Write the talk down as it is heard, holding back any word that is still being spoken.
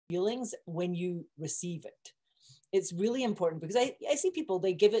feelings when you receive it. It's really important because I see people,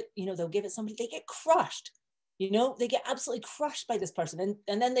 they give it, you know, they'll give it somebody, they get crushed, you know, they get absolutely crushed by this person.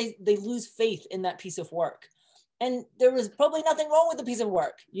 And then they lose faith in that piece of work. And there was probably nothing wrong with the piece of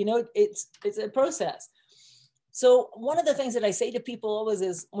work. You know, it's a process. So one of the things that I say to people always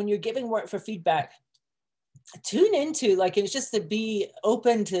is when you're giving work for feedback, tune into, like, it's just to be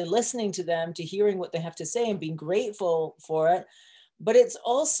open to listening to them, to hearing what they have to say and being grateful for it. But it's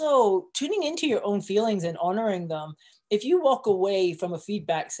also tuning into your own feelings and honoring them. If you walk away from a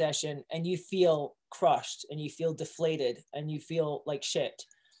feedback session and you feel crushed and you feel deflated and you feel like shit,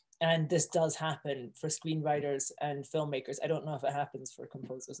 and this does happen for screenwriters and filmmakers. I don't know if it happens for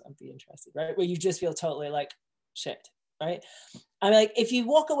composers. I'd be interested, right? Where you just feel totally like shit, right? I'm like, if you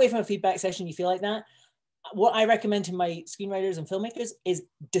walk away from a feedback session, you feel like that, what I recommend to my screenwriters and filmmakers is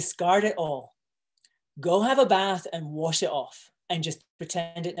discard it all. Go have a bath and wash it off and just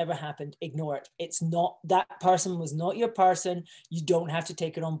pretend it never happened. Ignore it. It's not, that person was not your person. You don't have to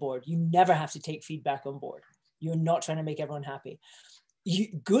take it on board. You never have to take feedback on board. You're not trying to make everyone happy.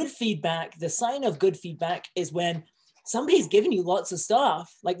 Good feedback, the sign of good feedback is when somebody's giving you lots of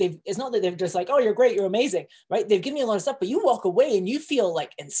stuff. Like it's not that they're just like, oh, you're great, you're amazing, right? They've given you a lot of stuff, but you walk away and you feel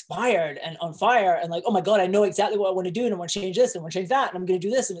like inspired and on fire and like, oh my God, I know exactly what I want to do and I want to change this and I want to change that and I'm going to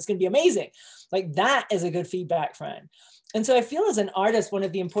do this and it's going to be amazing. Like that is a good feedback friend. And so I feel as an artist, one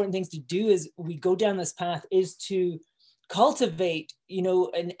of the important things to do is we go down this path is to cultivate, you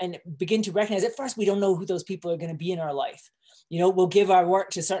know, and begin to recognize at first we don't know who those people are going to be in our life. You know, we'll give our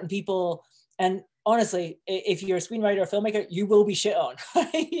work to certain people. And honestly, if you're a screenwriter or filmmaker, you will be shit on,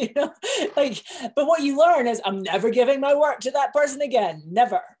 you know, like, but what you learn is I'm never giving my work to that person again,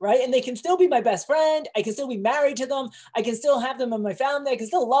 never, right? And they can still be my best friend. I can still be married to them. I can still have them in my family. I can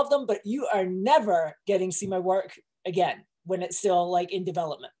still love them, but you are never getting to see my work again when it's still like in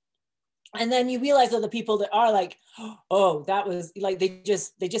development. And then you realize that the people that are like, oh, that was like, they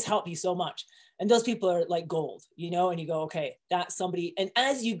just help you so much. And those people are like gold, you know, and you go, okay, that's somebody. And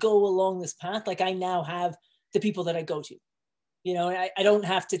as you go along this path, like I now have the people that I go to, you know, and I don't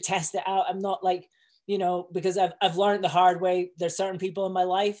have to test it out. I'm not like, you know, because I've learned the hard way. There's certain people in my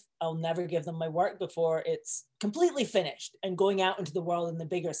life, I'll never give them my work before it's completely finished and going out into the world in the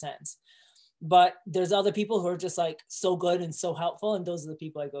bigger sense. But there's other people who are just like so good and so helpful. And those are the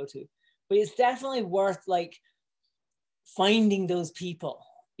people I go to. But it's definitely worth like finding those people,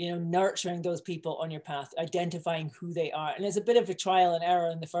 you know, nurturing those people on your path, identifying who they are. And it's a bit of a trial and error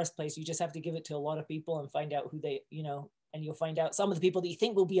in the first place. You just have to give it to a lot of people and find out who they, you know, and you'll find out some of the people that you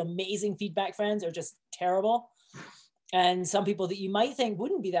think will be amazing feedback friends are just terrible. And some people that you might think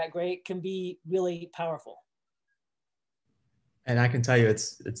wouldn't be that great can be really powerful. And I can tell you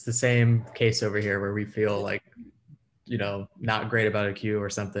it's the same case over here where we feel like, you know, not great about a cue or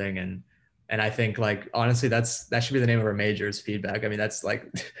something. And I think like, honestly, that should be the name of our major is feedback. I mean, that's like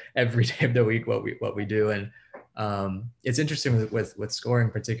every day of the week, what we do. And it's interesting with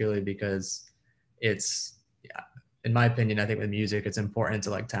scoring particularly because it's, yeah, in my opinion, I think with music, it's important to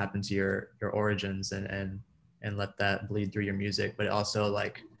like tap into your origins and let that bleed through your music. But also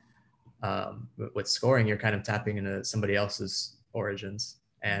like with scoring, you're kind of tapping into somebody else's origins.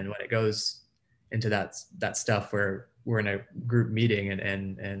 And when it goes into that stuff where we're in a group meeting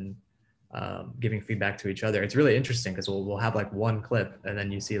and giving feedback to each other, it's really interesting because we'll have like one clip and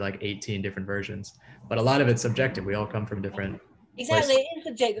then you see like 18 different versions, but a lot of it's subjective. We all come from different Exactly, places. it is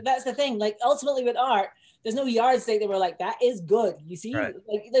subjective. That's the thing. Like ultimately with art, there's no yardstick that we're like, that is good. You see, Right.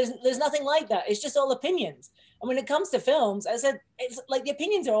 like there's nothing like that. It's just all opinions. And when it comes to films, I said, it's like the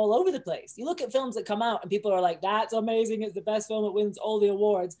opinions are all over the place. You look at films that come out and people are like, that's amazing. It's the best film. It wins all the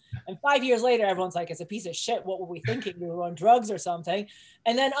awards. And 5 years later, everyone's like, it's a piece of shit. What were we thinking? We were on drugs or something.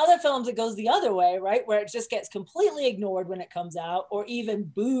 And then other films, it goes the other way, right? Where it just gets completely ignored when it comes out or even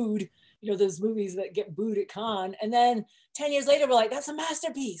booed. You know, those movies that get booed at Cannes. And then 10 years later, we're like, that's a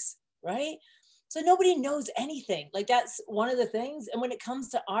masterpiece, right? So nobody knows anything. Like that's one of the things. And when it comes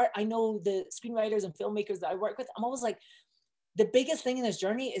to art, I know the screenwriters and filmmakers that I work with, I'm always like, the biggest thing in this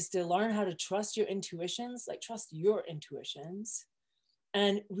journey is to learn how to trust your intuitions, like trust your intuitions,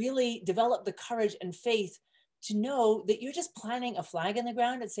 and really develop the courage and faith to know that you're just planting a flag in the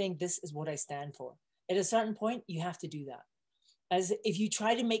ground and saying, this is what I stand for. At a certain point, you have to do that. As if you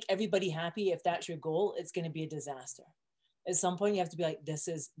try to make everybody happy, if that's your goal, it's going to be a disaster. At some point, you have to be like, this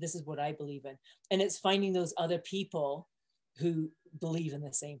is what I believe in. And it's finding those other people who believe in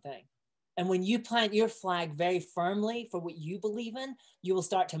the same thing. And when you plant your flag very firmly for what you believe in, you will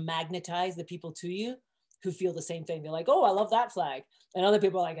start to magnetize the people to you who feel the same thing. They're like, oh, I love that flag. And other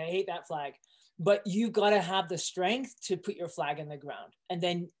people are like, I hate that flag. But you got to have the strength to put your flag in the ground. And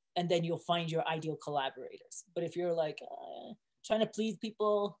then and then you'll find your ideal collaborators. But if you're like trying to please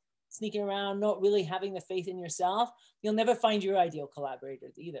people, sneaking around, not really having the faith in yourself, you'll never find your ideal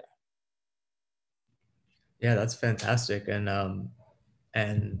collaborators either. Yeah, that's fantastic. And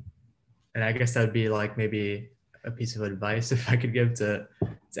I guess that would be like maybe a piece of advice if I could give to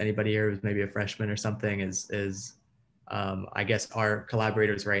anybody here who's maybe a freshman or something is I guess our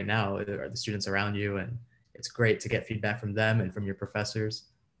collaborators right now are the students around you, and it's great to get feedback from them and from your professors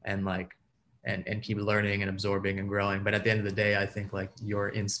and like and keep learning and absorbing and growing. But at the end of the day, I think like your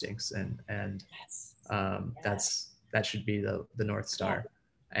instincts and Yes. that should be the North Star.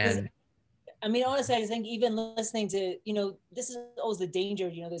 Yeah. And I mean, honestly, I think even listening to, this is always the danger,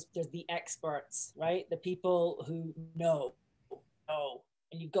 there's the experts, right? The people who know,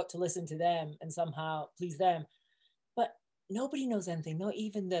 and you've got to listen to them and somehow please them. But nobody knows anything, not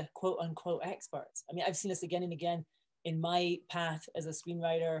even the quote unquote experts. I mean, I've seen this again and again in my path as a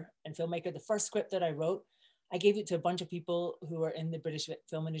screenwriter and filmmaker. The first script that I wrote, I gave it to a bunch of people who are in the British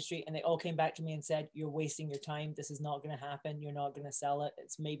film industry, and they all came back to me and said, you're wasting your time. This is not going to happen. You're not going to sell it.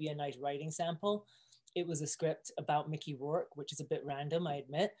 It's maybe a nice writing sample. It was a script about Mickey Rourke, which is a bit random, I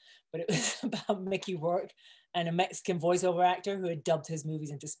admit, but it was about Mickey Rourke and a Mexican voiceover actor who had dubbed his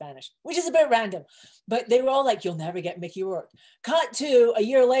movies into Spanish, which is a bit random. But they were all like, you'll never get Mickey Rourke. Cut to a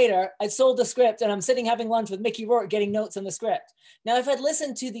year later, I sold the script and I'm sitting having lunch with Mickey Rourke getting notes on the script. Now, if I'd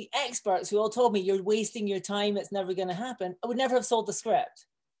listened to the experts who all told me, you're wasting your time, it's never going to happen, I would never have sold the script.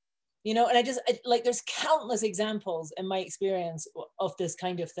 And there's countless examples in my experience of this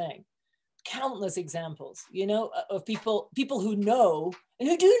kind of thing. Countless examples, of people who know and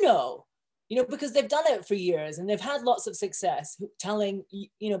who do know, because they've done it for years and they've had lots of success telling,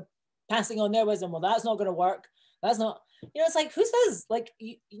 passing on their wisdom. Well, that's not going to work. That's not, it's like, who says? Like,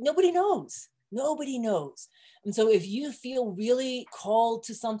 nobody knows. Nobody knows. And so if you feel really called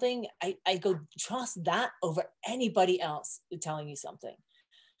to something, I go trust that over anybody else telling you something.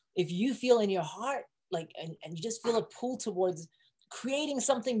 If you feel in your heart, like, and you just feel a pull towards creating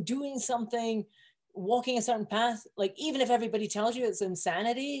something, doing something, walking a certain path, like even if everybody tells you it's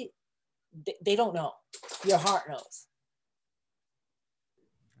insanity, they don't know. Your heart knows.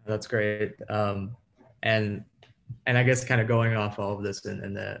 That's great. And I guess kind of going off all of this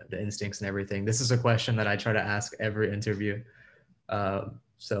and the instincts and everything, this is a question that I try to ask every interview.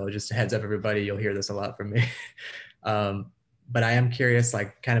 So just a heads up, everybody, you'll hear this a lot from me. But I am curious,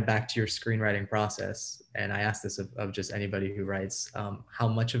 like kind of back to your screenwriting process. And I ask this of just anybody who writes, how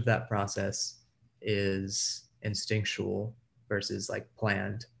much of that process is instinctual versus like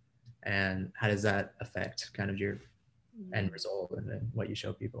planned? And how does that affect kind of your end result and then what you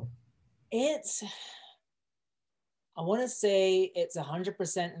show people? I want to say it's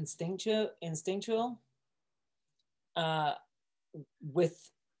 100% instinctual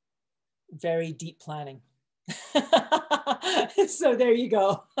with very deep planning. So there you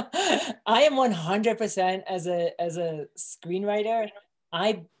go. I am 100% as a screenwriter.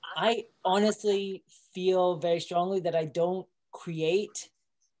 I honestly feel very strongly that I don't create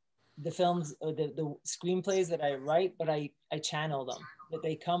the films or the screenplays that I write, but I channel them, that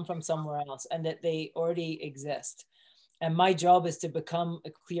they come from somewhere else and that they already exist. And my job is to become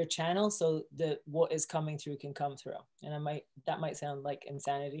a clear channel so that what is coming through can come through. And that might sound like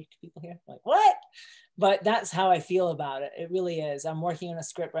insanity to people here, like what? But that's how I feel about it. It really is. I'm working on a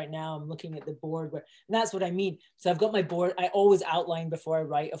script right now. I'm looking at the board and that's what I mean. So I've got my board. I always outline before I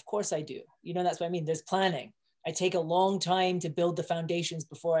write. Of course I do. That's what I mean. There's planning. I take a long time to build the foundations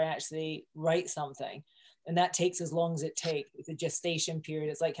before I actually write something. And that takes as long as it takes. It's a gestation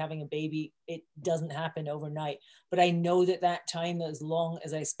period. It's like having a baby. It doesn't happen overnight. But I know that time, as long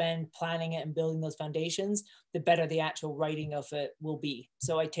as I spend planning it and building those foundations, the better the actual writing of it will be.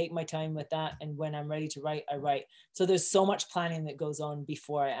 So I take my time with that. And when I'm ready to write, I write. So there's so much planning that goes on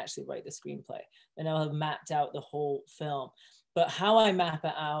before I actually write the screenplay. And I'll have mapped out the whole film. But how I map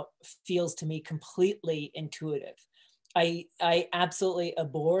it out feels to me completely intuitive. I absolutely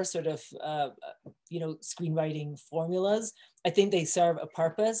abhor sort of, screenwriting formulas. I think they serve a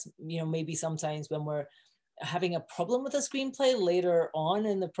purpose, maybe sometimes when we're having a problem with a screenplay later on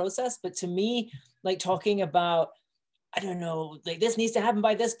in the process. But to me, like talking about, I don't know, like this needs to happen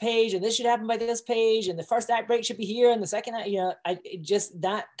by this page and this should happen by this page and the first act break should be here and the second act, just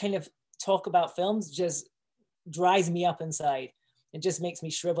that kind of talk about films just dries me up inside. It just makes me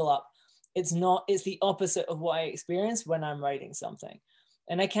shrivel up. It's the opposite of what I experience when I'm writing something.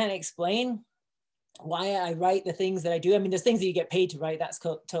 And I can't explain why I write the things that I do. I mean, there's things that you get paid to write. That's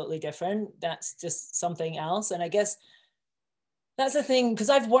totally different. That's just something else. And I guess That's the thing,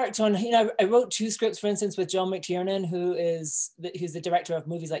 because I've worked on, I wrote 2 scripts, for instance, with John McTiernan, who's the director of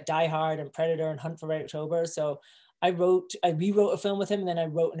movies like Die Hard and Predator and Hunt for Red October. So I rewrote a film with him, and then I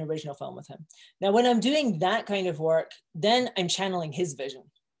wrote an original film with him. Now, when I'm doing that kind of work, then I'm channeling his vision.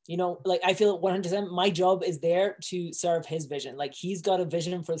 Like I feel 100% my job is there to serve his vision. Like he's got a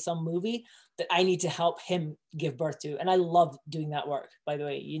vision for some movie that I need to help him give birth to. And I love doing that work, by the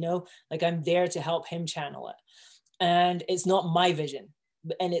way, like I'm there to help him channel it. And it's not my vision,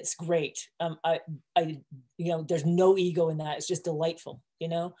 and it's great. There's no ego in that. It's just delightful,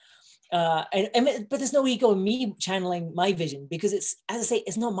 but there's no ego in me channeling my vision, because it's, as I say,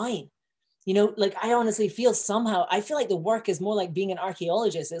 it's not mine. Like I honestly feel like the work is more like being an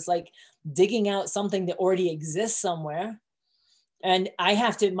archaeologist. It's like digging out something that already exists somewhere. And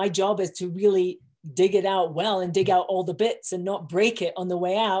my job is to really dig it out well and dig out all the bits and not break it on the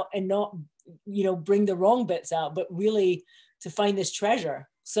way out, and not bring the wrong bits out, but really to find this treasure.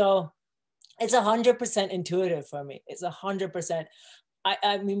 So it's 100% intuitive for me. It's 100%.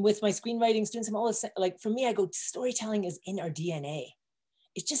 I mean, with my screenwriting students, I'm always like, for me, I go, storytelling is in our DNA.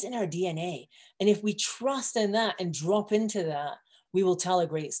 It's just in our DNA. And if we trust in that and drop into that, we will tell a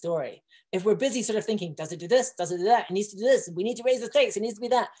great story. If we're busy sort of thinking, does it do this? Does it do that? It needs to do this. We need to raise the stakes. It needs to be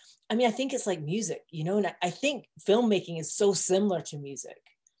that. I mean, I think it's like music, and I think filmmaking is so similar to music.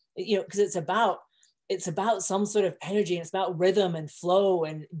 Because it's about some sort of energy, and it's about rhythm and flow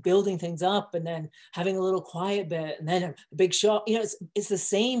and building things up, and then having a little quiet bit, and then a big shot. It's the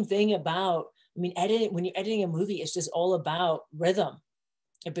same thing about, editing. When you're editing a movie, it's just all about rhythm.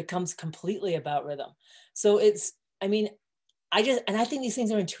 It becomes completely about rhythm. So I think these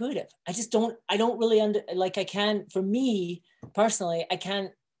things are intuitive. I don't really for me personally, I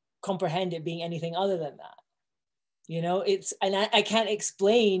can't comprehend it being anything other than that. I can't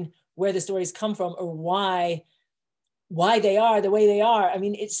explain where the stories come from or why they are the way they are. I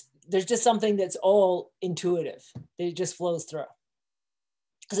mean, there's just something that's all intuitive. It just flows through.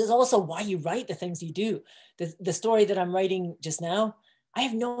 Because it's also why you write the things you do. The story that I'm writing just now, I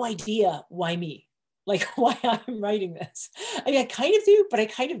have no idea why me, like why I'm writing this. I mean, I kind of do, but I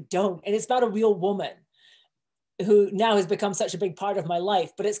kind of don't. And it's about a real woman who now has become such a big part of my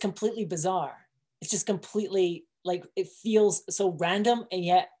life, but it's completely bizarre. It's just completely, like, it feels so random, and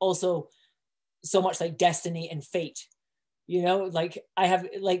yet also so much like destiny and fate. Like I have,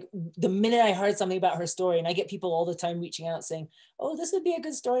 like, the minute I heard something about her story, and I get people all the time reaching out saying, oh, this would be a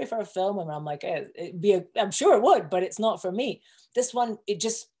good story for a film. And I'm like, I'm sure it would, but it's not for me. This one, it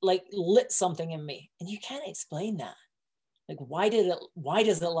just like lit something in me, and you can't explain that. Like, why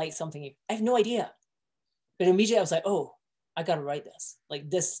does it light something? I have no idea. But immediately I was like, oh, I got to write this. Like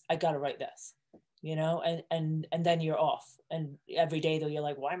this, I got to write this, and then you're off. And every day though, you're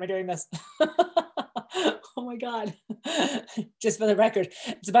like, why am I doing this? Oh my God. Just for the record,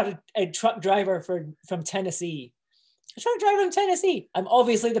 it's about a truck driver from Tennessee. A truck driver from Tennessee. I'm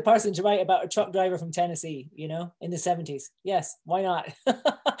obviously the person to write about a truck driver from Tennessee, in the 70s. Yes, why not?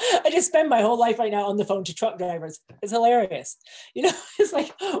 I just spend my whole life right now on the phone to truck drivers. It's hilarious. It's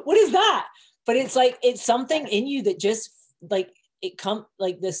like, what is that? But it's like, it's something in you that just like,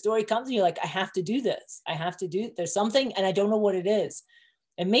 the story comes and you're like, I have to do this. There's something, and I don't know what it is.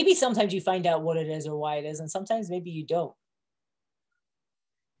 And maybe sometimes you find out what it is or why it is, and sometimes maybe you don't.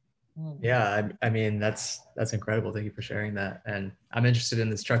 Yeah, I mean, that's incredible. Thank you for sharing that. And I'm interested in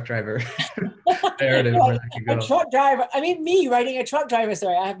this truck driver narrative, where that could go. A truck driver. I mean, me writing a truck driver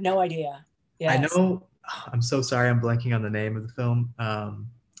story. I have no idea. Yes. I know. I'm so sorry. I'm blanking on the name of the film.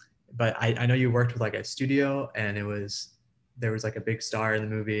 But I know you worked with like a studio, and there was like a big star in the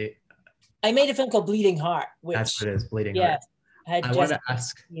movie. I made a film called Bleeding Heart. That's what it is, Bleeding Heart. I want to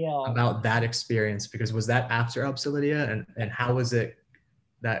ask about that experience, because was that after Obsidian, and how was it,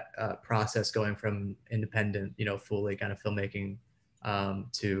 that process going from independent, fully kind of filmmaking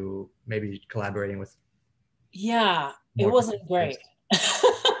to maybe collaborating with? Yeah, it wasn't great.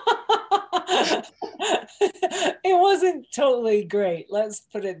 It wasn't totally great. Let's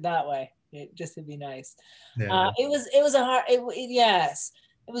put it that way, just to be nice. Yeah.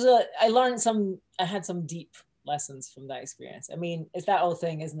 I had some deep lessons from that experience. I mean, it's that old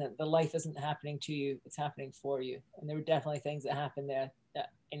thing, isn't it? The life isn't happening to you, it's happening for you. And there were definitely things that happened there that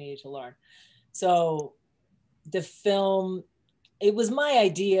I needed to learn. So the film, it was my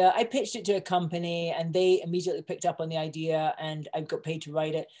idea. I pitched it to a company, and they immediately picked up on the idea, and I got paid to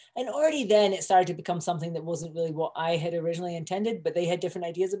write it. And already then it started to become something that wasn't really what I had originally intended, but they had different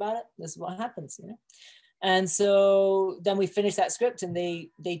ideas about it. This is what happens, And so then we finished that script, and they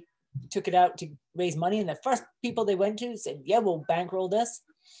took it out to raise money. And the first people they went to said, yeah, we'll bankroll this.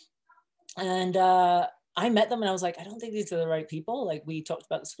 And I met them and I was like, I don't think these are the right people. Like, we talked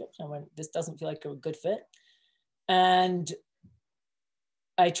about the script and I went, this doesn't feel like a good fit. And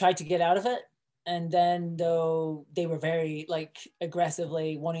I tried to get out of it. And then though they were very like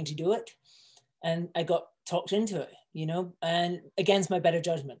aggressively wanting to do it, and I got talked into it, you know, and against my better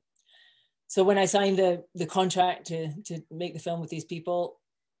judgment. So when I signed the contract to make the film with these people,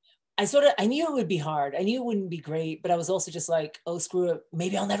 I knew it would be hard. I knew it wouldn't be great, but I was also just like, oh, screw it.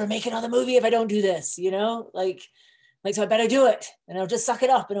 Maybe I'll never make another movie if I don't do this, you know, like, so I better do it and I'll just suck it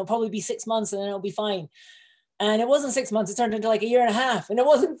up and it'll probably be 6 months and then it'll be fine. And it wasn't 6 months. It turned into like a year and a half and it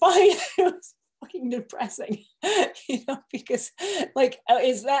wasn't fine. It was fucking depressing, you know, because like,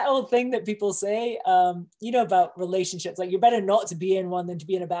 is that old thing that people say, you know, about relationships, like you're better not to be in one than to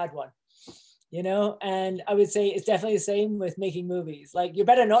be in a bad one. You know, and I would say it's definitely the same with making movies. Like, you're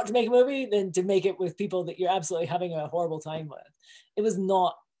better not to make a movie than to make it with people that you're absolutely having a horrible time with. It was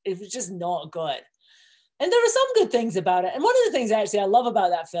just not good. And there were some good things about it. And one of the things actually I love about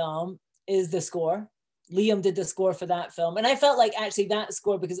that film is the score. Liam did the score for that film. And I felt like actually that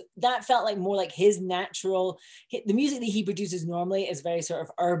score, because that felt like more like his natural, the music that he produces normally is very sort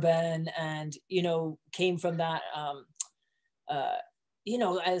of urban and, you know, came from that, you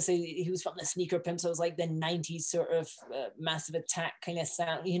know, I say he was from the Sneaker Pimps, so it was like the 90s sort of Massive Attack kind of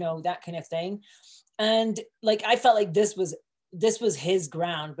sound, you know, that kind of thing. And like, I felt like this was his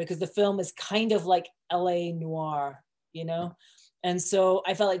ground, because the film is kind of like LA noir, you know? And so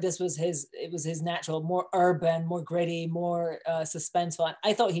I felt like it was his natural, more urban, more gritty, more suspenseful. And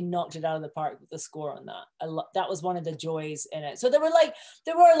I thought he knocked it out of the park with the score on that. That was one of the joys in it. So there were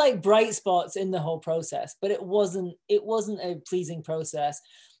like bright spots in the whole process, but it wasn't a pleasing process.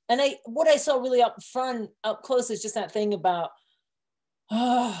 And what I saw really up close is just that thing about,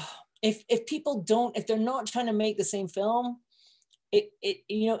 if people if they're not trying to make the same film,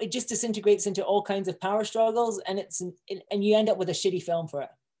 it just disintegrates into all kinds of power struggles, and and you end up with a shitty film for it.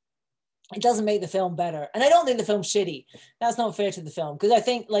 It doesn't make the film better. And I don't think the film's shitty. That's not fair to the film, because I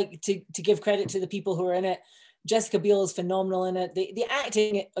think, like, to give credit to the people who are in it, Jessica Biel is phenomenal in it. The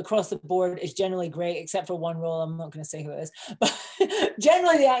acting across the board is generally great, except for one role. I'm not going to say who it is, but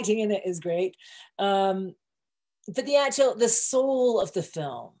generally the acting in it is great. But the soul of the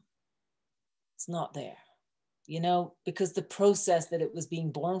film, it's not there. You know, because the process that it was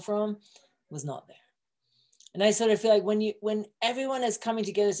being born from was not there. And I sort of feel like when everyone is coming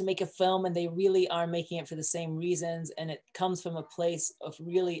together to make a film and they really are making it for the same reasons, and it comes from a place of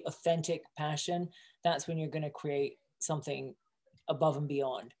really authentic passion, that's when you're going to create something above and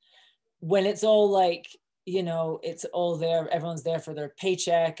beyond. When it's all like, you know, it's all there, everyone's there for their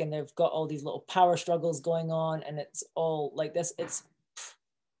paycheck and they've got all these little power struggles going on, and it's all like this, it's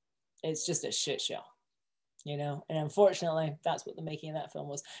just a shit show. You know, and unfortunately, that's what the making of that film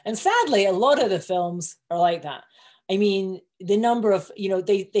was. And sadly, a lot of the films are like that. I mean, the number of, you know,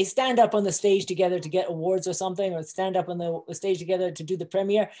 they stand up on the stage together to get awards or something, or stand up on the stage together to do the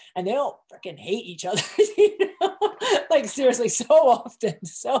premiere, and they all freaking hate each other. You know? Like, seriously, so often.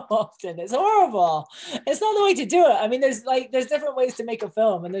 It's horrible. It's not the way to do it. I mean, there's different ways to make a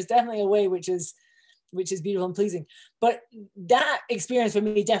film, and there's definitely a way which is beautiful and pleasing. But that experience for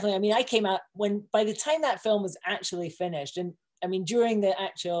me, definitely, I mean, I came out by the time that film was actually finished, and I mean, during the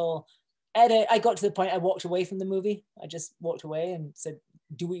actual edit, I got to the point I walked away from the movie. I just walked away and said,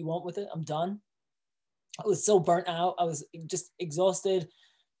 do what you want with it. I'm done. I was so burnt out. I was just exhausted,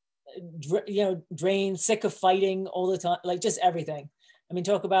 you know, drained, sick of fighting all the time, like just everything. I mean,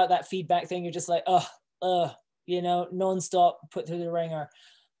 talk about that feedback thing. You're just like, you know, nonstop, put through the ringer.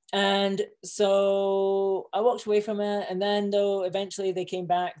 And so I walked away from it. And then though, eventually they came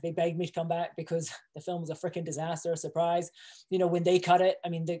back, they begged me to come back because the film was a freaking disaster, a surprise. You know, when they cut it, I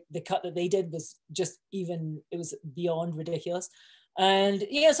mean, the cut that they did was just it was beyond ridiculous. And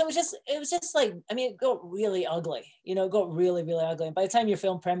yeah, so it was just like, I mean, it got really ugly, you know, it got really, really ugly. And by the time your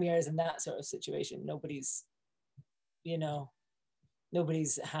film premieres in that sort of situation, nobody's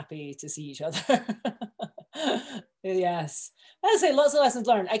happy to see each other. Yes. I'd say lots of lessons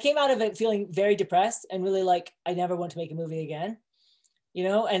learned. I came out of it feeling very depressed and really like, I never want to make a movie again, you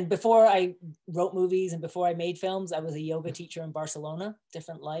know? And before I wrote movies and before I made films, I was a yoga teacher in Barcelona,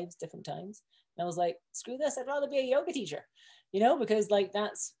 different lives, different times. And I was like, screw this, I'd rather be a yoga teacher, you know, because like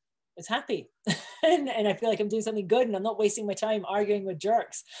it's happy. and I feel like I'm doing something good and I'm not wasting my time arguing with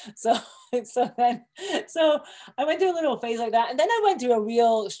jerks. So I went through a little phase like that. And then I went through a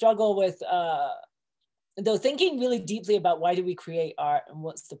real struggle with, though, thinking really deeply about why do we create art and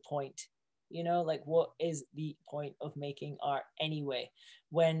what's the point, you know, like what is the point of making art anyway?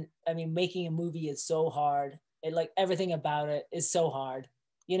 When, I mean, making a movie is so hard. It, like, everything about it is so hard.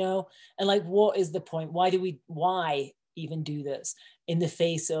 you know? And like, what is the point? Why even do this in the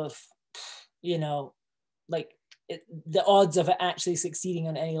face of, you know, like the odds of it actually succeeding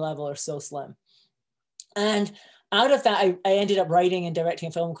on any level are so slim. And out of that, I ended up writing and directing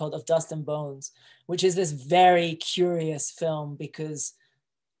a film called Of Dust and Bones, which is this very curious film because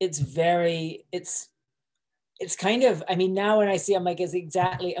it's kind of, I mean, now when I see it, I'm like, it's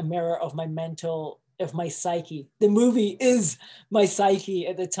exactly a mirror of my psyche. The movie is my psyche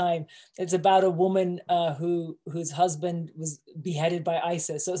at the time. It's about a woman whose husband was beheaded by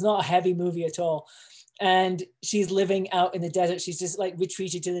ISIS. So it's not a heavy movie at all. And she's living out in the desert. She's just like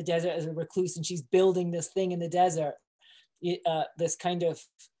retreated to the desert as a recluse, and she's building this thing in the desert, this kind of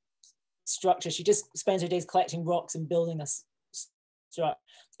structure. She just spends her days collecting rocks and building a structure.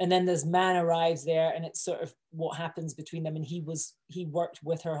 And then this man arrives there, and it's sort of what happens between them. And he worked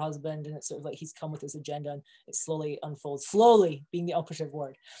with her husband, and it's sort of like he's come with his agenda, and it slowly unfolds. Slowly being the operative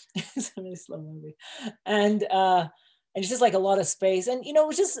word. It's a really slow movie. And it's just like a lot of space. And, you know, it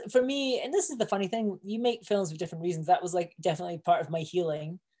was just for me, and this is the funny thing, you make films for different reasons. That was like definitely part of my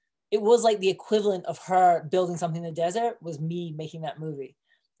healing. It was like the equivalent of her building something in the desert was me making that movie.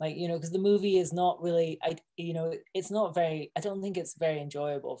 Like, you know, because the movie is not really, it's not very, I don't think it's very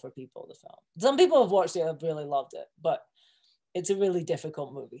enjoyable for people, the film. Some people have watched it, have really loved it, but it's a really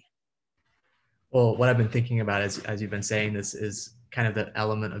difficult movie. Well, what I've been thinking about as you've been saying this is kind of the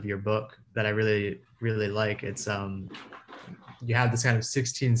element of your book that I really, really like. It's, you have this kind of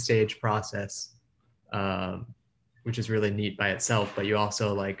 16-stage process, which is really neat by itself, but you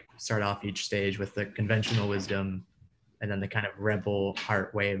also like start off each stage with the conventional wisdom and then the kind of rebel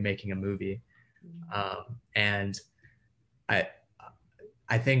heart way of making a movie. And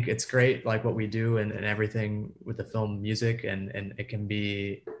I think it's great, like what we do and everything with the film music, and it can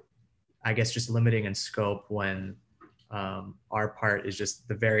be, I guess, just limiting in scope when our part is just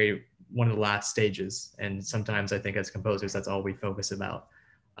one of the last stages. And sometimes I think as composers, that's all we focus about.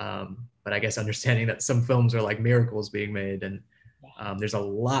 But I guess understanding that some films are like miracles being made, and there's a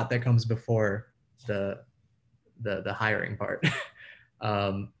lot that comes before the hiring part.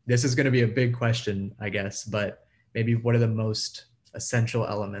 This is going to be a big question, I guess, but maybe what are the most essential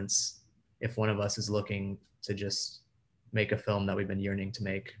elements if one of us is looking to just make a film that we've been yearning to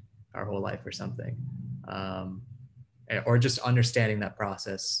make our whole life or something, or just understanding that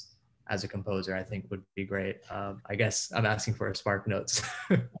process as a composer, I think would be great. I guess I'm asking for a spark notes.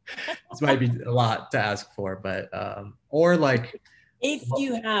 This might be a lot to ask for, but or like, if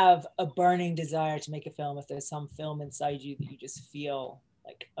you have a burning desire to make a film, if there's some film inside you that you just feel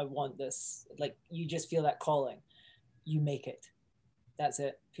like, I want this, like you just feel that calling, you make it. That's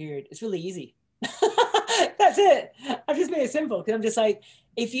it, period. It's really easy. That's it. I've just made it simple because I'm just like,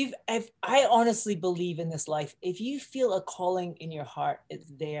 if I honestly believe in this life, if you feel a calling in your heart,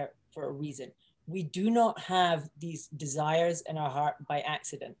 it's there for a reason. We do not have these desires in our heart by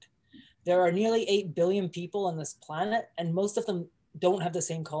accident. There are nearly 8 billion people on this planet, and most of them don't have the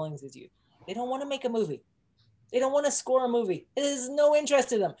same callings as you. They don't want to make a movie. They don't want to score a movie. There's no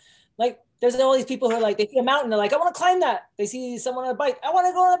interest in them. Like, there's all these people who are like, they see a mountain, they're like, I want to climb that. They see someone on a bike, I want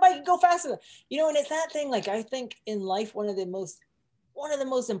to go on a bike and go faster. You know, and it's that thing, like, I think in life, one of the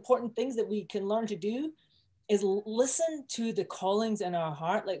most important things that we can learn to do is listen to the callings in our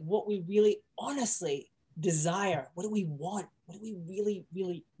heart, like what we really honestly desire. What do we want? What do we really,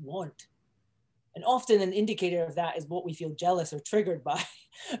 really want? And often an indicator of that is what we feel jealous or triggered by,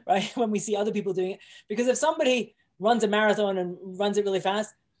 right? When we see other people doing it. Because if somebody runs a marathon and runs it really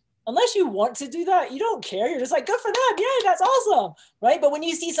fast, unless you want to do that, you don't care. You're just like, good for them. Yeah, that's awesome, right? But when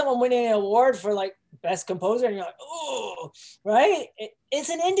you see someone winning an award for like best composer, and you're like, oh, right? It's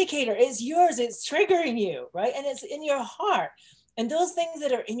an indicator. It's yours. It's triggering you, right? And it's in your heart. And those things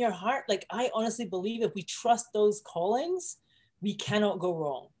that are in your heart, like I honestly believe if we trust those callings, we cannot go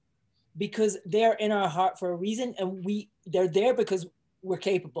wrong, because they're in our heart for a reason, and they're there because we're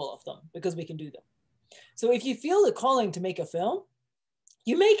capable of them, because we can do them. So if you feel the calling to make a film,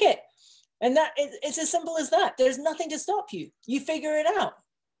 you make it. And that it's as simple as that. There's nothing to stop you. You figure it out.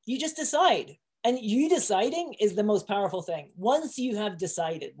 You just decide. And you deciding is the most powerful thing. Once you have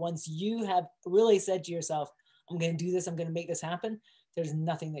decided, once you have really said to yourself, I'm going to do this, I'm going to make this happen, there's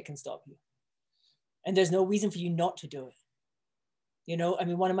nothing that can stop you. And there's no reason for you not to do it. You know, I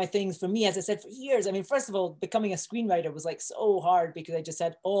mean, one of my things for me, as I said, for years, I mean, first of all, becoming a screenwriter was like so hard because I just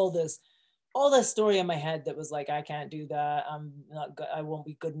had all this story in my head that was like, I can't do that. I'm not good. I won't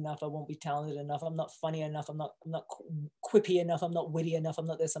be good enough. I won't be talented enough. I'm not funny enough. I'm not quippy enough. I'm not witty enough. I'm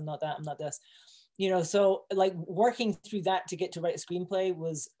not this. I'm not that. I'm not this. You know, so like working through that to get to write a screenplay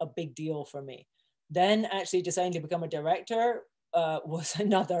was a big deal for me. Then actually deciding to become a director was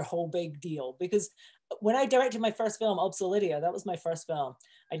another whole big deal, because when I directed my first film, Obsolytia, that was my first film.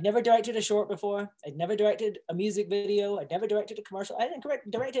 I'd never directed a short before. I'd never directed a music video. I'd never directed a commercial. I didn't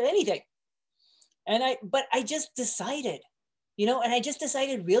directed anything. But I just decided, you know, and I just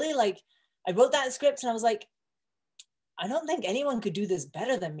decided really, like, I wrote that script and I was like, I don't think anyone could do this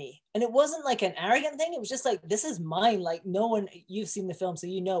better than me. And it wasn't like an arrogant thing. It was just like, this is mine. Like, no one, you've seen the film, so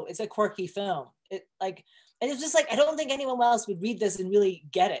you know, it's a quirky film. It like, and it's just like, I don't think anyone else would read this and really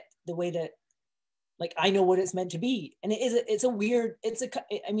get it the way that, like, I know what it's meant to be. And it's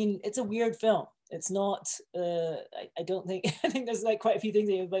a weird film. It's not, I don't think, I think there's like quite a few things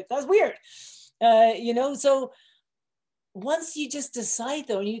that you're like, that's weird. You know, so once you just decide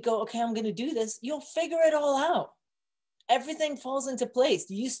though, and you go, okay, I'm going to do this, you'll figure it all out. Everything falls into place.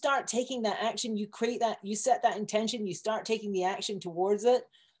 You start taking that action, you create that, you set that intention, you start taking the action towards it,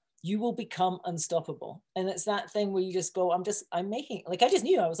 you will become unstoppable. And it's that thing where you just go, I'm making, like, I just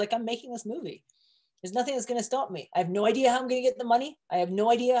knew, I was like, I'm making this movie. There's nothing that's going to stop me. I have no idea how I'm going to get the money. I have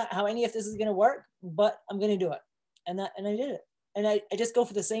no idea how any of this is going to work, but I'm going to do it. And I did it. And I just go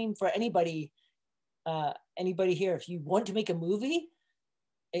for the same for anybody here. If you want to make a movie,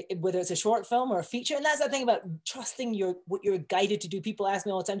 whether it's a short film or a feature, and that's the thing about trusting what you're guided to do. People ask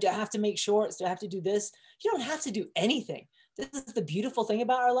me all the time, do I have to make shorts? Do I have to do this? You don't have to do anything. This is the beautiful thing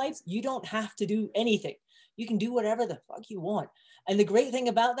about our lives. You don't have to do anything. You can do whatever the fuck you want. And the great thing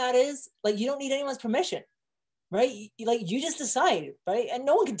about that is, like, you don't need anyone's permission, right? Like, you just decide, right? And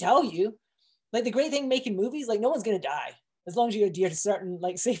no one can tell you. Like, the great thing making movies, like, no one's going to die. As long as you adhere to certain,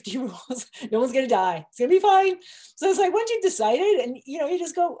 like, safety rules, no one's going to die. It's going to be fine. So it's like, once you've decided and, you know, you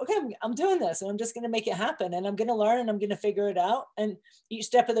just go, okay, I'm doing this and I'm just going to make it happen. And I'm going to learn and I'm going to figure it out. And each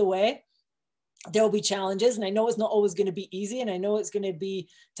step of the way, there will be challenges. And I know it's not always going to be easy. And I know it's going to be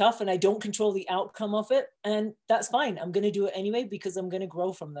tough. And I don't control the outcome of it. And that's fine. I'm going to do it anyway, because I'm going to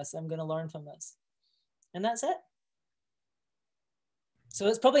grow from this. I'm going to learn from this. And that's it. So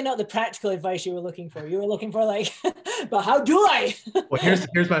it's probably not the practical advice you were looking for. You were looking for, like, but how do I? Well,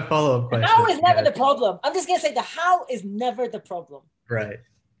 here's my follow-up question. How is never the problem. I'm just going to say the how is never the problem. Right.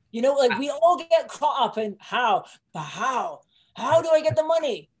 You know, like, we all get caught up in how, but how do I get the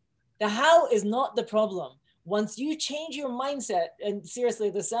money? The how is not the problem. Once you change your mindset, and seriously,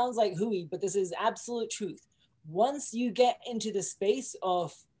 this sounds like hooey, but this is absolute truth. Once you get into the space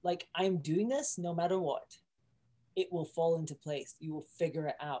of, like, I'm doing this no matter what, it will fall into place. You will figure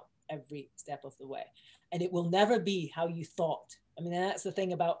it out every step of the way. And it will never be how you thought. I mean, that's the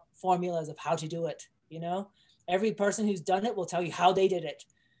thing about formulas of how to do it, you know? Every person who's done it will tell you how they did it.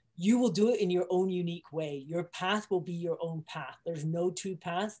 You will do it in your own unique way. Your path will be your own path. There's no two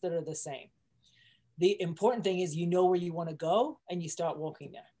paths that are the same. The important thing is you know where you want to go and you start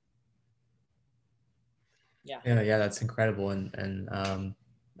walking there. Yeah, that's incredible. And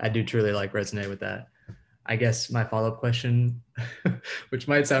I do truly, like, resonate with that. I guess my follow-up question, which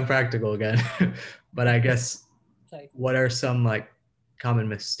might sound practical again, but I guess, what are some, like, common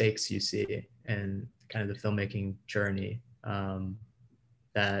mistakes you see in kind of the filmmaking journey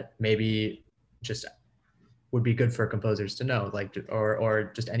that maybe just would be good for composers to know, like,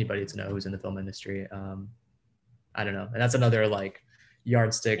 or just anybody to know who's in the film industry? I don't know. And that's another, like,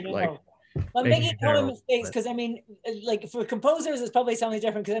 yardstick, like, I'm making common mistakes because, I mean, like, for composers, it's probably something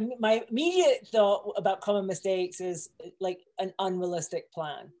different, because my immediate thought about common mistakes is, like, an unrealistic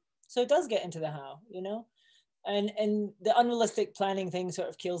plan. So it does get into the how, you know, and the unrealistic planning thing sort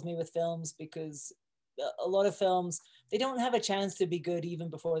of kills me with films, because a lot of films, they don't have a chance to be good even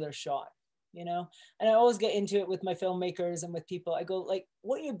before they're shot, you know. And I always get into it with my filmmakers and with people. I go, like,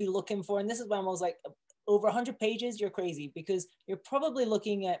 what you'd be looking for, and this is why I'm always like, over 100 pages, you're crazy, because you're probably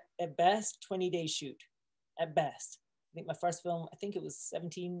looking at best 20 days shoot, at best. I think my first film, I think it was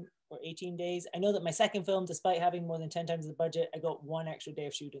 17 or 18 days. I know that my second film, despite having more than 10 times the budget, I got 1 extra day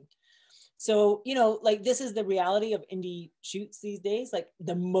of shooting. So, you know, like, this is the reality of indie shoots these days. Like,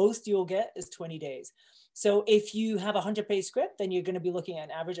 the most you'll get is 20 days. So if you have a 100-page script, then you're going to be looking at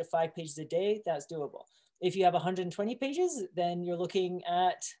an average of 5 pages a day. That's doable. If you have 120 pages, then you're looking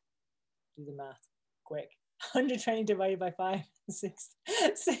at, do the math quick, 120 divided by 5, 6,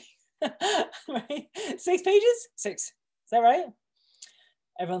 right? 6 pages? 6. Is that right?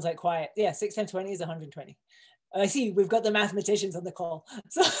 Everyone's like, quiet. Yeah, 6 times 20 is 120. I see we've got the mathematicians on the call.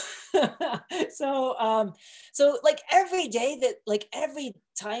 So like, every day that, like, every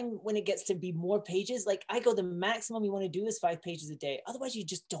time when it gets to be more pages, like, I go, the maximum you want to do is 5 pages a day. Otherwise, you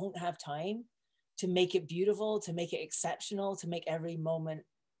just don't have time to make it beautiful, to make it exceptional, to make every moment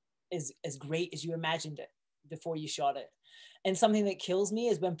as great as you imagined it before you shot it. And something that kills me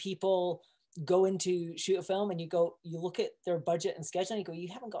is when people go into shoot a film and you look at their budget and schedule and you go, you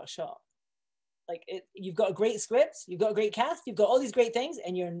haven't got a shot. Like you've got a great script, you've got a great cast, you've got all these great things,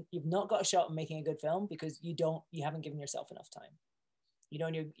 and you've not got a shot in making a good film because you haven't given yourself enough time.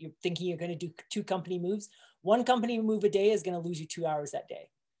 And you're thinking you're going to do 2 company moves. 1 company move a day is going to lose you 2 hours that day,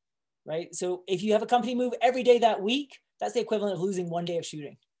 right? So if you have a company move every day that week, that's the equivalent of losing 1 day of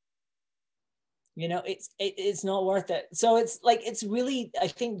shooting. It's not worth it. So it's really, I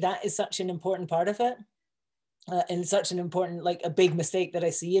think that is such an important part of it. And such an important, like a big mistake that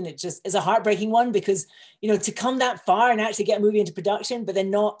I see. And it just is a heartbreaking one because, to come that far and actually get a movie into production, but then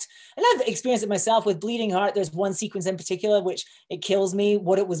not, and I've experienced it myself with Bleeding Heart. There's one sequence in particular, which it kills me.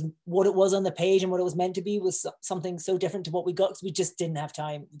 What it was on the page and what it was meant to be was something so different to what we got because we just didn't have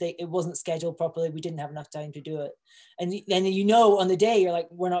time. It wasn't scheduled properly. We didn't have enough time to do it. And then, on the day you're like,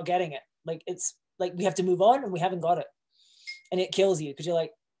 we're not getting it. Like, it's like, we have to move on and we haven't got it. And it kills you because you're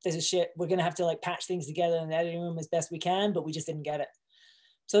like, this is shit. We're going to have to like patch things together in the editing room as best we can, but we just didn't get it.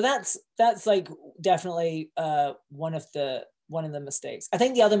 So that's like definitely one of the mistakes. I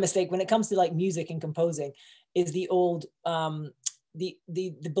think the other mistake when it comes to like music and composing is the old, the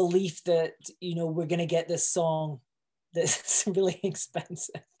belief that, we're going to get this song that's really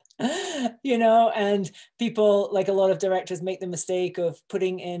expensive, and people, like a lot of directors, make the mistake of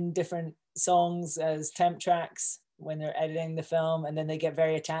putting in different songs as temp tracks when they're editing the film, and then they get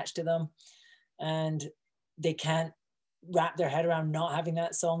very attached to them and they can't wrap their head around not having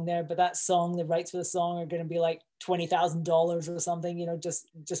that song there. But that song, the rights for the song are going to be like $20,000 or something,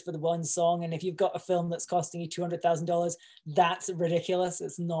 just for the one song. And if you've got a film that's costing you $200,000, that's ridiculous.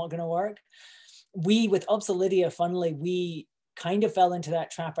 It's not going to work. With Obsolydia, funnily, we kind of fell into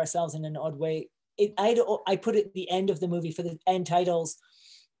that trap ourselves in an odd way. I put at the end of the movie for the end titles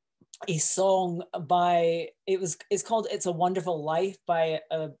a song by, it's called It's a Wonderful Life by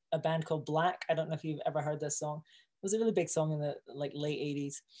a band called Black. I don't know if you've ever heard this song. It was a really big song in the like late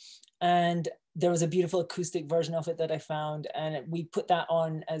 80s. And there was a beautiful acoustic version of it that I found. And we put that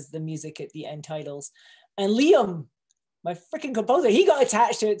on as the music at the end titles. And Liam, my freaking composer, he got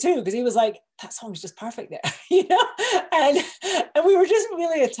attached to it too, because he was like, that song's just perfect there, and we were just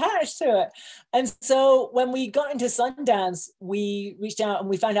really attached to it. And so when we got into Sundance, we reached out and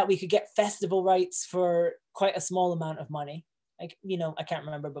we found out we could get festival rights for quite a small amount of money. Like, I can't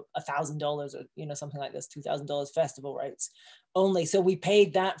remember, but $1,000 or, something like this, $2,000 festival rights only. So we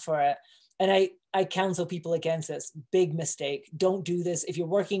paid that for it. And I counsel people against this. Big mistake. Don't do this. If you're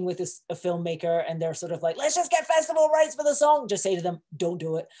working with a filmmaker and they're sort of like, let's just get festival rights for the song, just say to them, don't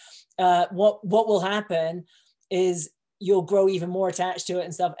do it. What will happen is you'll grow even more attached to it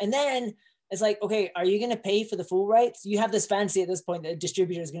and stuff. And then it's like, okay, are you going to pay for the full rights? You have this fancy at this point that a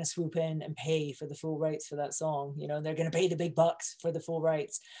distributor is going to swoop in and pay for the full rights for that song. They're going to pay the big bucks for the full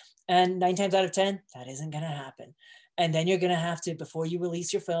rights. And 9 times out of 10, that isn't going to happen. And then you're going to have to, before you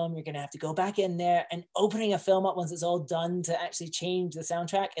release your film, you're going to have to go back in there, and opening a film up once it's all done to actually change the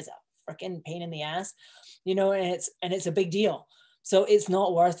soundtrack is a freaking pain in the ass, and it's a big deal. So it's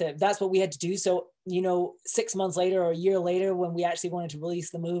not worth it. That's what we had to do. So, 6 months later or a year later, when we actually wanted to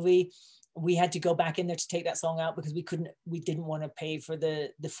release the movie, we had to go back in there to take that song out because we didn't want to pay for the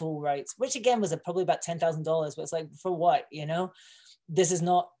full rights, which again was probably about $10,000, but it's like, for what, this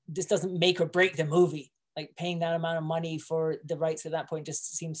doesn't make or break the movie. Like, paying that amount of money for the rights at that point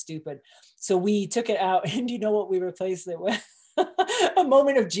just seems stupid. So we took it out, and you know what we replaced it with? A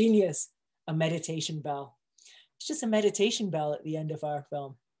moment of genius, a meditation bell. It's just a meditation bell at the end of our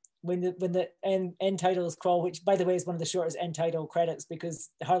film. When the end titles crawl, which by the way is one of the shortest end title credits because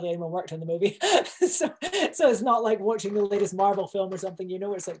hardly anyone worked on the movie. so it's not like watching the latest Marvel film or something,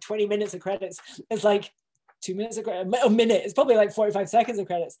 where it's like 20 minutes of credits. It's like 2 minutes of credits, a minute. It's probably like 45 seconds of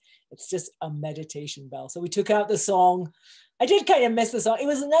credits. It's just a meditation bell. So we took out the song. I did kind of miss the song. It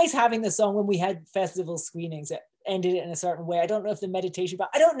was nice having the song when we had festival screenings. It ended it in a certain way. I don't know if the meditation bell,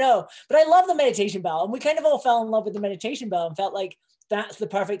 I don't know, but I love the meditation bell. And we kind of all fell in love with the meditation bell and felt like that's the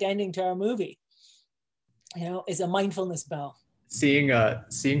perfect ending to our movie. It's a mindfulness bell. Seeing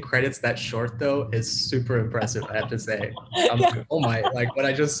credits that short though is super impressive, I have to say. I'm like, oh my, like what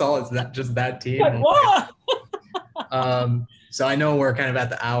I just saw is that team. Like, so I know we're kind of at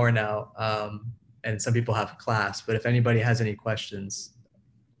the hour now, and some people have class, but if anybody has any questions,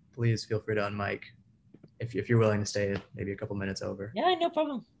 please feel free to unmic if you're willing to stay maybe a couple minutes over. Yeah, no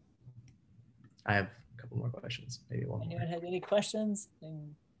problem. I have a couple more questions, maybe one more. Anyone have any questions?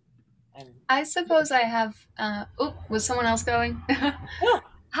 I suppose I have, was someone else going? Yeah.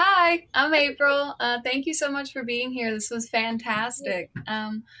 Hi, I'm April. Thank you so much for being here. This was fantastic.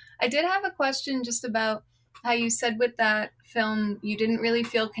 I did have a question just about how you said with that film, you didn't really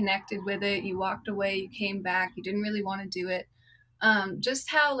feel connected with it. You walked away, you came back, you didn't really want to do it. Just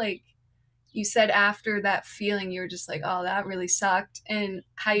how, like, you said after that feeling, you were just like, oh, that really sucked, and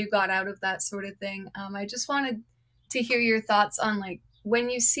how you got out of that sort of thing. I just wanted to hear your thoughts on, like, when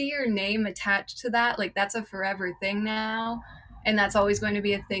you see your name attached to that, like, that's a forever thing now, and that's always going to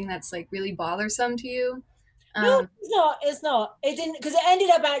be a thing that's, like, really bothersome to you. No, it's not. It's not. It didn't, because it ended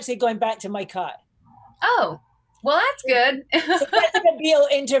up actually going back to my cut. Oh, well, that's good. So Jessica Biel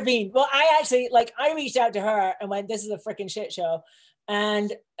intervened. Well, I actually, like, I reached out to her and went, this is a freaking shit show.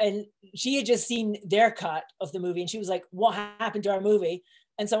 And she had just seen their cut of the movie, and she was like, what happened to our movie?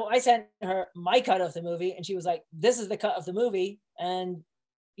 And so I sent her my cut of the movie, and she was like, this is the cut of the movie. And,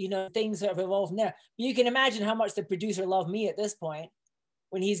 you know, things have evolved from there. But you can imagine how much the producer loved me at this point,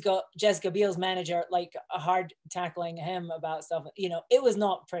 when he's got Jessica Biel's manager, like, a hard tackling him about stuff. You know, it was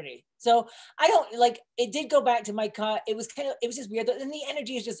not pretty. So I don't, like, it did go back to my cut. It was just weird. And the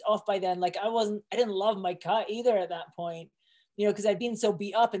energy is just off by then. Like, I didn't love my cut either at that point, you know, because I'd been so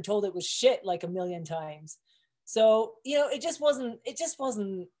beat up and told it was shit like a million times. So, you know, it just wasn't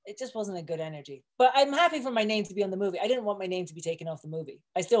a good energy. But I'm happy for my name to be on the movie. I didn't want my name to be taken off the movie.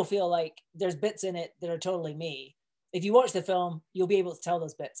 I still feel like there's bits in it that are totally me. If you watch the film, you'll be able to tell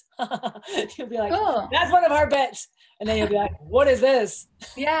those bits. You'll be like, cool. That's one of our bits. And then you'll be like, what is this?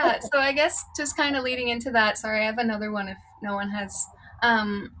 Yeah, so I guess just kind of leading into that, sorry, I have another one if no one has.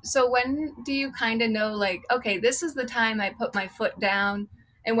 So when do you kind of know, like, okay, this is the time I put my foot down,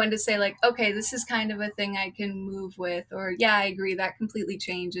 and when to say, like, okay, this is kind of a thing I can move with, or yeah, I agree, that completely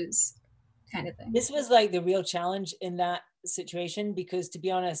changes, kind of thing? This was like the real challenge in that situation, because, to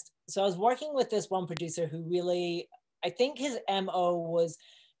be honest, so I was working with this one producer who really, I think his MO was,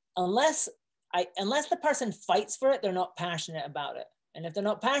 unless the person fights for it, they're not passionate about it. And if they're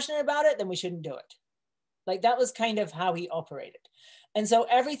not passionate about it, then we shouldn't do it. Like, that was kind of how he operated. And so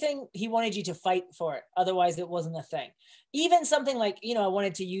everything, he wanted you to fight for it. Otherwise it wasn't a thing. Even something like, you know, I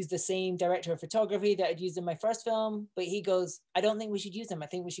wanted to use the same director of photography that I'd used in my first film, but he goes, I don't think we should use him. I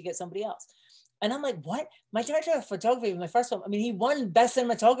think we should get somebody else. And I'm like, what? My director of photography was my first film. I mean, he won best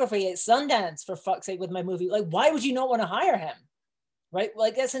cinematography at Sundance, for fuck's sake, with my movie. Like, why would you not want to hire him? Right?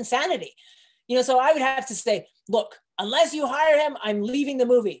 Like, that's insanity. You know, so I would have to say, look, unless you hire him, I'm leaving the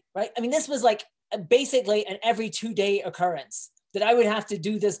movie, right? I mean, this was like basically an every 2-day occurrence that I would have to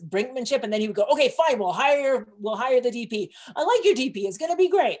do this brinkmanship. And then he would go, okay, fine, we'll hire the DP. I like your DP, it's gonna be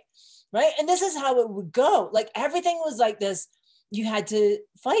great, right? And this is how it would go. Like, everything was like this, you had to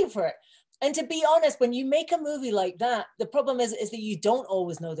fight for it. And to be honest, when you make a movie like that, the problem is that you don't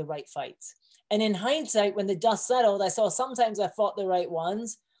always know the right fights. And in hindsight, when the dust settled, I saw sometimes I fought the right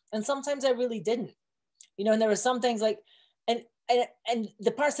ones, and sometimes I really didn't. You know, and there were some things like, and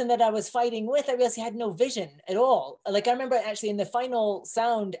the person that I was fighting with, I realized he had no vision at all. Like, I remember actually in the final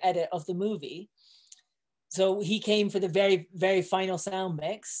sound edit of the movie, so he came for the very, very final sound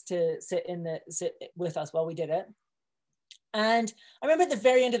mix to sit with us while we did it. And I remember at the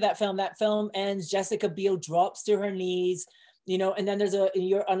very end of that film ends, Jessica Biel drops to her knees, you know, and then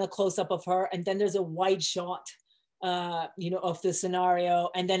you're on a close up of her, and then there's a wide shot, you know, of the scenario,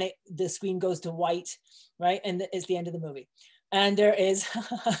 and then the screen goes to white, right? And it's the end of the movie. And there is,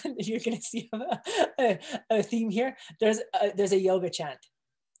 you're gonna see a theme here. There's a yoga chant.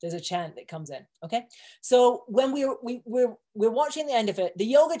 There's a chant that comes in, okay? So when we're watching the end of it, the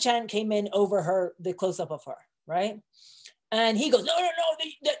yoga chant came in over the close up of her, right? And he goes, no,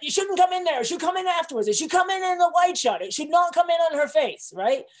 you shouldn't come in there. It should come in afterwards. It should come in the wide shot. It should not come in on her face,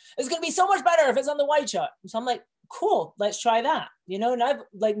 right? It's going to be so much better if it's on the wide shot. So I'm like, cool, let's try that. You know, and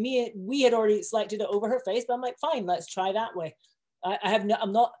we had already selected it over her face, but I'm like, fine, let's try that way. I'm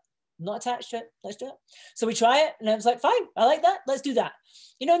not attached to it. Let's do it. So we try it, and I was like, fine, I like that. Let's do that.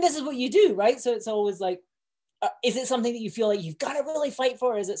 You know, and this is what you do, right? So it's always like, is it something that you feel like you've got to really fight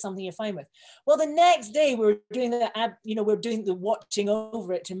for, or is it something you're fine with? Well, the next day we're doing we're doing the watching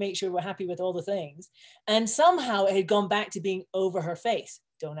over it to make sure we're happy with all the things. And somehow it had gone back to being over her face.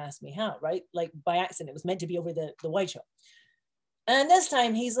 Don't ask me how, right? Like, by accident, it was meant to be over the wide shot. And this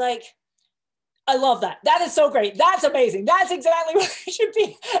time he's like, I love that. That is so great. That's amazing. That's exactly what it should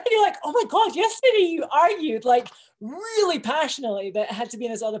be. And you're like, oh my God, yesterday you argued like really passionately that it had to be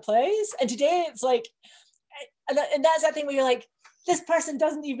in this other place. And today it's like, and that's that thing where you're like, this person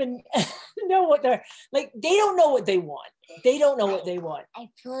doesn't even know what they're like. They don't know what they want. They don't know what they want. I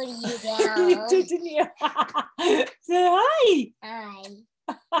put you down. You did, didn't you? Say hi.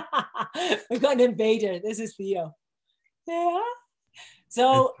 Hi. We've got an invader. This is Theo. Say hi.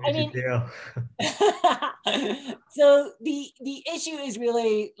 So I mean, so the issue is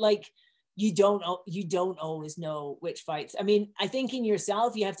really like, you don't always know which fights. I mean, I think in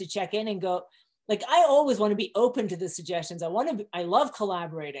yourself, you have to check in and go, like, I always want to be open to the suggestions. I love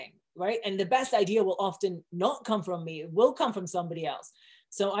collaborating, right? And the best idea will often not come from me. It will come from somebody else.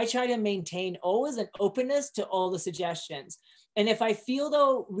 So I try to maintain always an openness to all the suggestions. And if I feel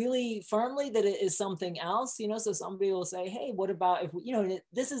though really firmly that it is something else, you know, so somebody will say, hey, what about if, you know,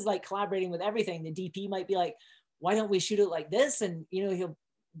 this is like collaborating with everything. The DP might be like, why don't we shoot it like this? And, you know, he'll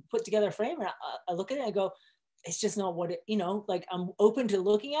put together a frame and I look at it and I go, it's just not what it, you know, like I'm open to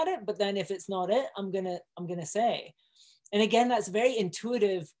looking at it, but then if it's not it, I'm gonna say. And again, that's a very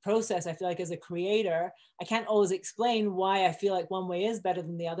intuitive process. I feel like as a creator, I can't always explain why I feel like one way is better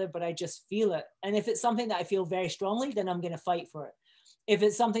than the other, but I just feel it. And if it's something that I feel very strongly, then I'm gonna fight for it. If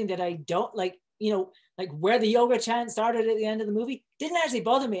it's something that I don't like, you know, like where the yoga chant started at the end of the movie, didn't actually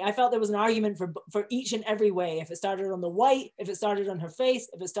bother me. I felt there was an argument for each and every way. If it started on the white, if it started on her face,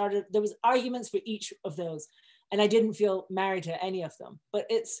 if it started, there was arguments for each of those. And I didn't feel married to any of them. But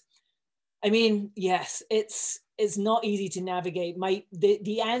it's, I mean, yes, it's not easy to navigate.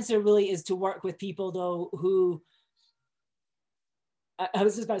 The answer really is to work with people though who, I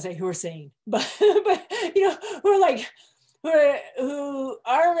was just about to say who are sane, but you know, who are like, who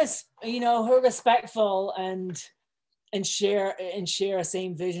are respectful and share a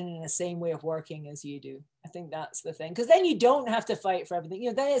same vision and a same way of working as you do. I think that's the thing, because then you don't have to fight for everything. You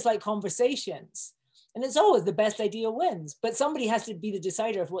know, then it's like conversations, and it's always the best idea wins. But somebody has to be the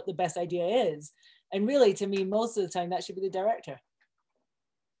decider of what the best idea is, and really, to me, most of the time, that should be the director.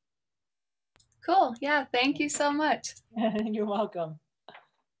 Cool. Yeah. Thank you so much. You're welcome.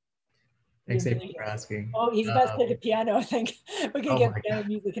 Thanks, Amy, for asking. Oh, he's about to play the piano, I think. We're going to get piano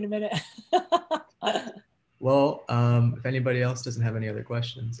music in a minute. Well, if anybody else doesn't have any other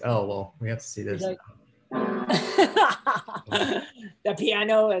questions. Oh, well, we have to see this. The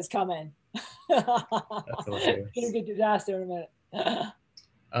piano is coming. That's hilarious. It's going to be a disaster in a minute.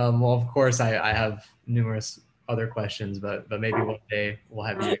 Well, of course, I have numerous other questions, but maybe one day we'll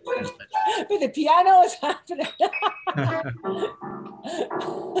have you. But the piano is happening.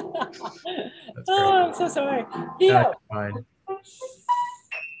 Oh, I'm so sorry. Theo. Fine.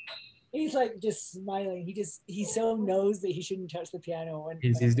 He's like just smiling. He so knows that he shouldn't touch the piano.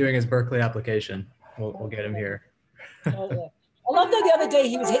 He's doing his Berkeley application. We'll get him here. Totally. I love that the other day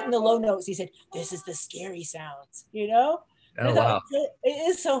he was hitting the low notes. He said, "This is the scary sounds," you know? Oh, wow. It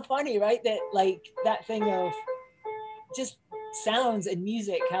is so funny, right? That like that thing of just sounds and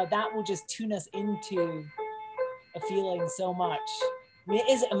music, how that will just tune us into a feeling so much. I mean, it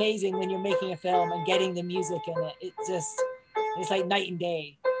is amazing when you're making a film and getting the music in it. It's like night and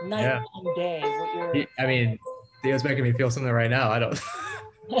day. Night and day. I mean, Theo's making me feel something right now. I don't.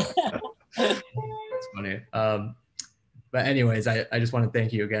 It's funny. But anyways, I just want to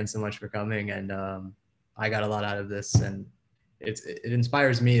thank you again so much for coming, and I got a lot out of this, and it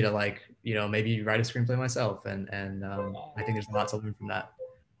inspires me to, like, you know, maybe write a screenplay myself, and I think there's a lot to learn from that.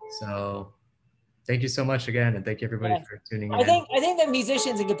 So thank you so much again, and thank you everybody for tuning in. I think that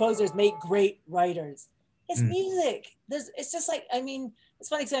musicians and composers make great writers. It's music. It's just like, I mean, it's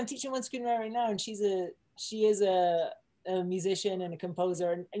funny because I'm teaching one screenwriter right now, and she is a musician and a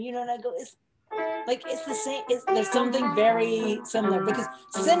composer, and you know, and I go, it's the same. There's something very similar, because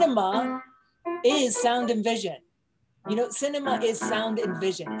cinema is sound and vision. You know, cinema is sound and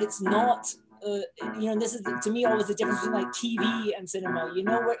vision. It's not, you know, this is, to me, always the difference between like TV and cinema. You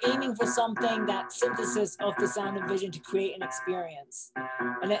know, we're aiming for something, that synthesis of the sound and vision to create an experience.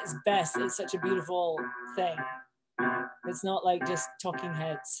 And at its best, it's such a beautiful thing. It's not like just talking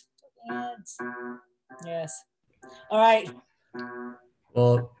heads. Yes. All right.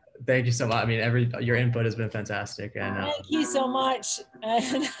 Well, thank you so much. I mean, your input has been fantastic, and thank you so much.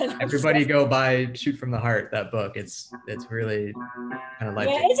 Everybody go buy "Shoot from the Heart." That book. It's really kind of like.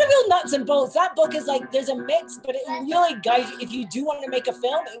 Yeah, it's a real nuts and bolts. That book is like, there's a mix, but it will really guide you. If you do want to make a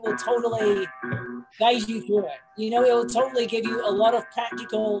film, it will totally guide you through it. You know, it will totally give you a lot of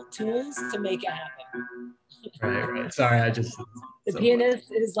practical tools to make it happen. Right. Sorry, the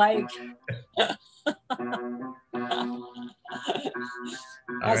pianist is like. That's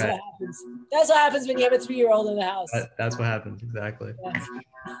what happens. That's what happens when you have a 3-year-old in the house. That's what happens, exactly.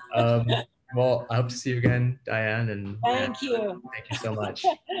 Yeah. Well, I hope to see you again, Diane. And thank you. Thank you so much.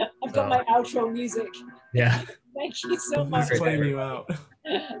 I've got my outro music. Yeah. Thank you so much. He's playing you out.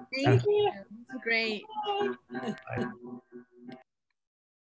 Thank you. Great. Bye.